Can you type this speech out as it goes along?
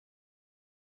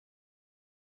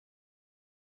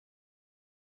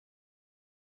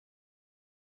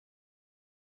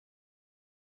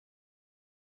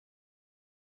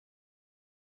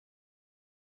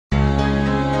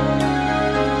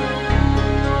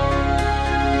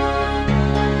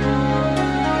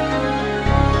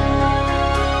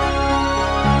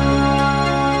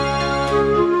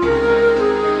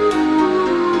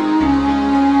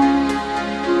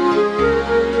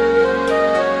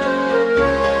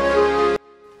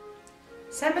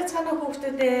Сайн байцгаана уу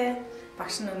хүүхдүүдээ.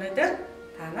 Багш нь өнөөдөр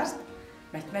та нарт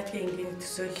математикийн энгийн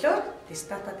төсөөллөөр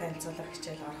тоотой танилцах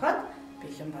хичээл ороход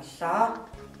бэлэн боллоо.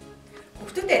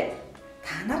 Хүүхдүүдээ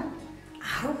та нар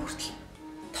 10 хүртэл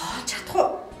тоолж чадах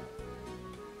уу?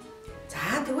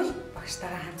 За тэгвэл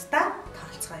багштайгаа хамтдаа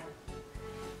тоолцгоё.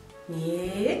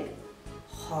 1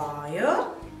 2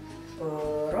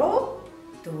 3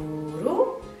 4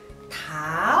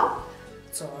 5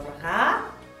 6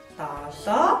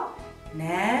 7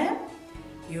 8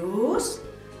 9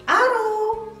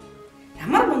 10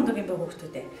 ямар мундаг юм бэ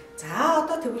хүүхдүүдээ. За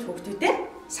одоо тэгвэл хүүхдүүдээ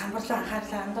самбар руу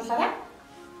анхаарлаа хандуулаарай.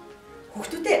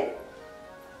 Хүүхдүүдээ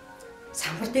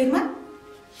самбар дээр маань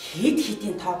хэд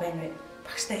хэдийн тоо байна вэ?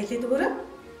 Багштай хэлээд өгөөрэй.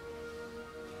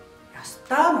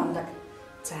 Ястаа мундаг.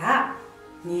 За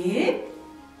 1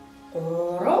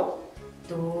 3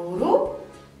 4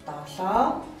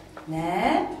 7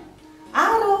 8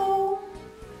 10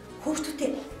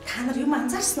 хүүхдүүдээ та нар юм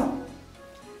анзаарсан уу?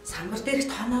 Самбар дээрх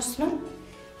тооноос нь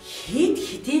хэд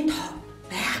хэдийн тоо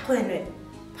байхгүй байна вэ?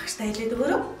 Багштай хэлээд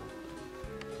өгөөрэй.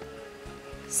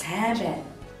 Сайн байна.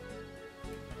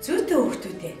 Зүйтэй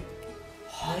хүүхдүүдээ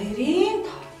 2-ын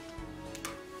тоо.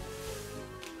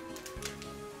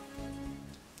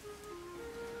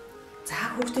 За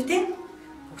хүүхдүүдээ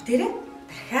бүгдээрээ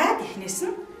дахиад эхнээс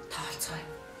нь тоолцгоё.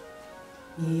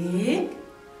 1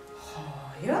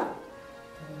 2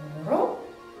 3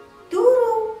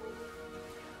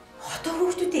 одоо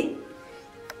хүүхдүүдээ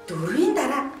 4-ийн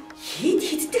дараа хэд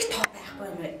хэддэг тоо байхгүй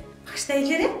юм бэ? Багштай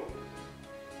хэлээрэй.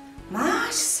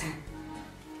 Маш сайн.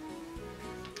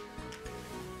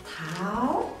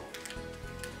 5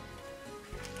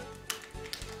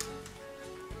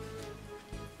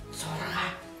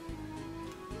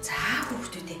 6 За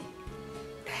хүүхдүүдээ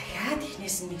дахиад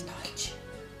эхнээс нь нэг тоолж.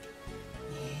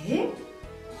 1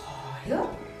 2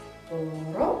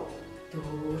 3 4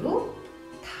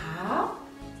 5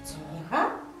 6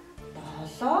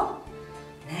 7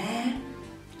 8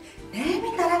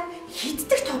 8-ийн дараа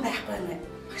хиддэг тоо байхгүй юм байна.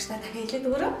 Багштай дахиад хэлээд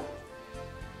өгөөрэй.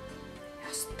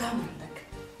 Ястаа мундаг.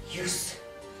 9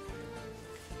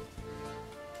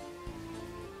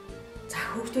 За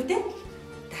хүүхдүүдээ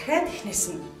дахиад эхнээс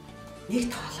нь нэг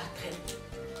тоолоодох юм.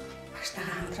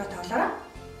 Багштайгаа хамтраа тоолоорой.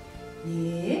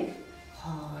 1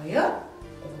 2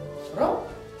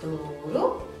 3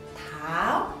 4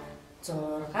 5 6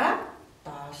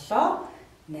 7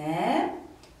 8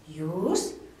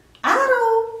 9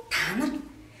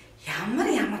 10 Та нар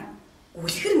ямар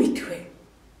үлгэр мэдэх вэ?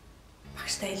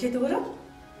 Багштай хэлээд өгөөрэй.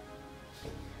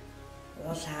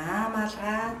 Улаан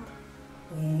малгайд,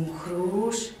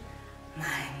 өнхрөөш,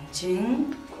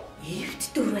 манжин, эвт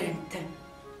дөрвөн амтан.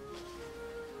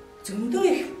 Зөндөө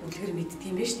их үлгэр мэддэг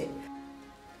юм байна шүү дээ.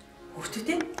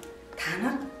 Хүүхдүүдээ та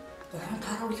нар 3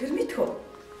 тоороо үлгэр мэдэх үү?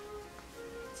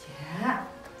 За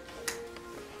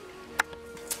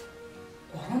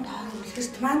 3 тоороо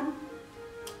үлгэрт маань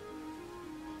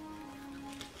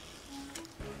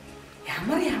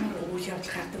ямар үйл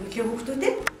явдал гардаг вэ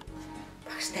хүүхдүүдээ?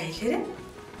 Багштай хэлээрэй.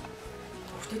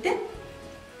 Хүүхдүүдээ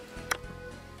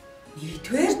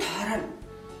 1-р тоороо нь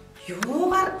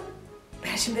юугаар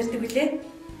байшин барьдаг вүлээ?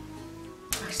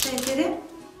 Багштай хэлээрэй.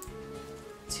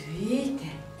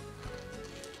 Зүйтэй.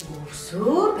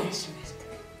 Өвсөөр байшин барьдаг.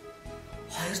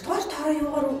 2-р тоороо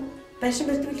юугаар байшин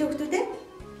барьдаг вүлээ хүүхдүүдээ?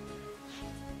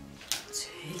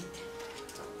 Зүйтэй.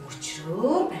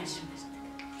 Өчрөөр байшин барьдаг.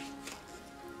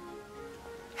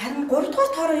 Харин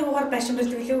 3-р тоороо юугаар байшин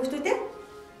барьдаг вүлээ хүүхдүүдээ?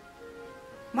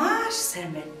 Маш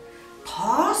сайн байна.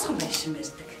 Тоосхон байшин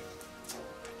барьдаг.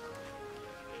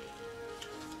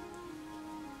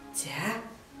 За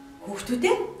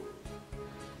хүүхдүүдээ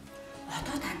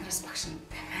одоо та нараас багш нь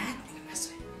дахиад нэг юм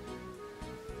асууя.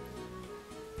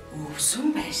 Өвсөн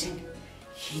байшин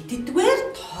хэддүгээр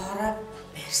тоороо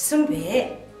барьсан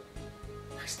бэ?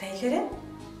 Багштай хэлээрэй.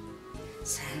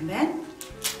 Сайн байна.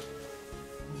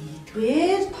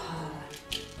 1-р тоороо.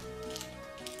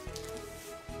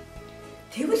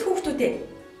 Тэгвэл хүүхдүүдээ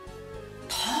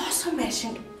тоосхон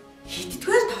байшин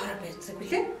хэддүгээр тоороо барьдаг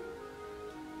вүлээ?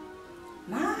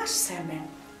 Маш сайн байна.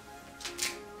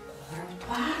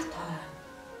 3-р тоороо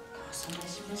тоосон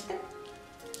байшин барьдаг.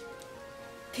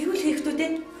 Тэгвэл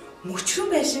хүүхдүүдээ мөчрөн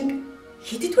байшин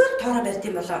хэддүгээр тоороо барьд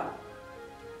юм болоо?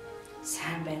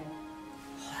 Сайн байна.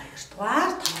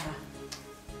 2-р тоороо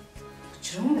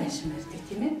мөчрөн байшин барьдаг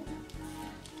тийм ээ?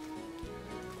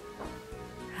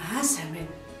 Сайн байна.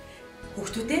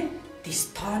 Хүүхдүүдээ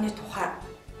тооны тухай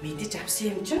мэдэж авсан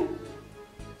юм чинь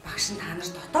багш нь та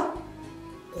нарт дотоо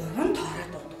 3 тоороо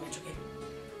дуудуулж өгье.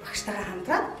 Багштайгаа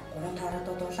хамтраад 3 тоороо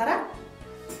дуудуулаарай.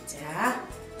 За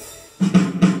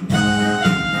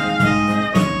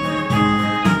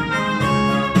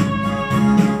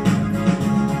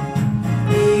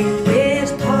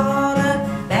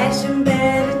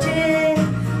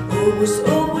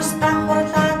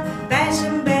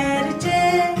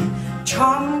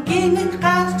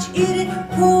гарч ирээд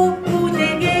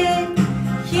хүүлээгээ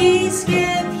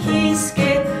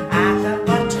хийсгээд алга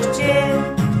болчихжээ.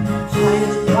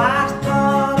 Хоёрдугаар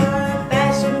тоорой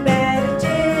байшин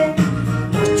барьжээ.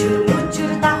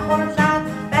 Мөчөр давхарлаад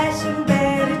байшин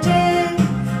барьжээ.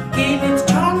 Гинэд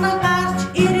чоноо гарч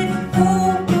ирээд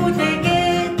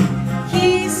хүүлээгээ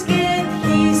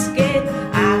хийсгээд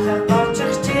алга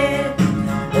болчихжээ.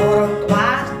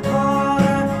 Гуравдугаар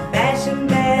тоорой байшин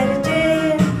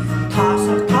барьжээ.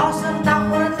 Тоосор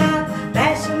давхарлаад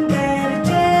байшин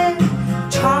барьжээ.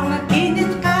 Чоноо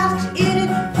гинэд гарч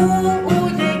ирээд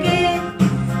хүүлээгээ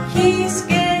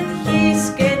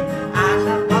хийсгээд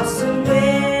алга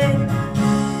болсонгүй.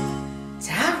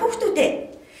 За хүүхдүүдээ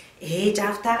ээж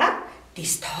автагаа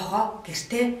дис тоогоо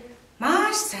гэртээ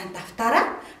маш сайн давтаараа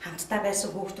хамтдаа байсан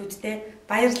хүүхдүүдтэй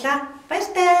баярлалаа.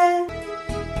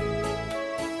 Баяртай.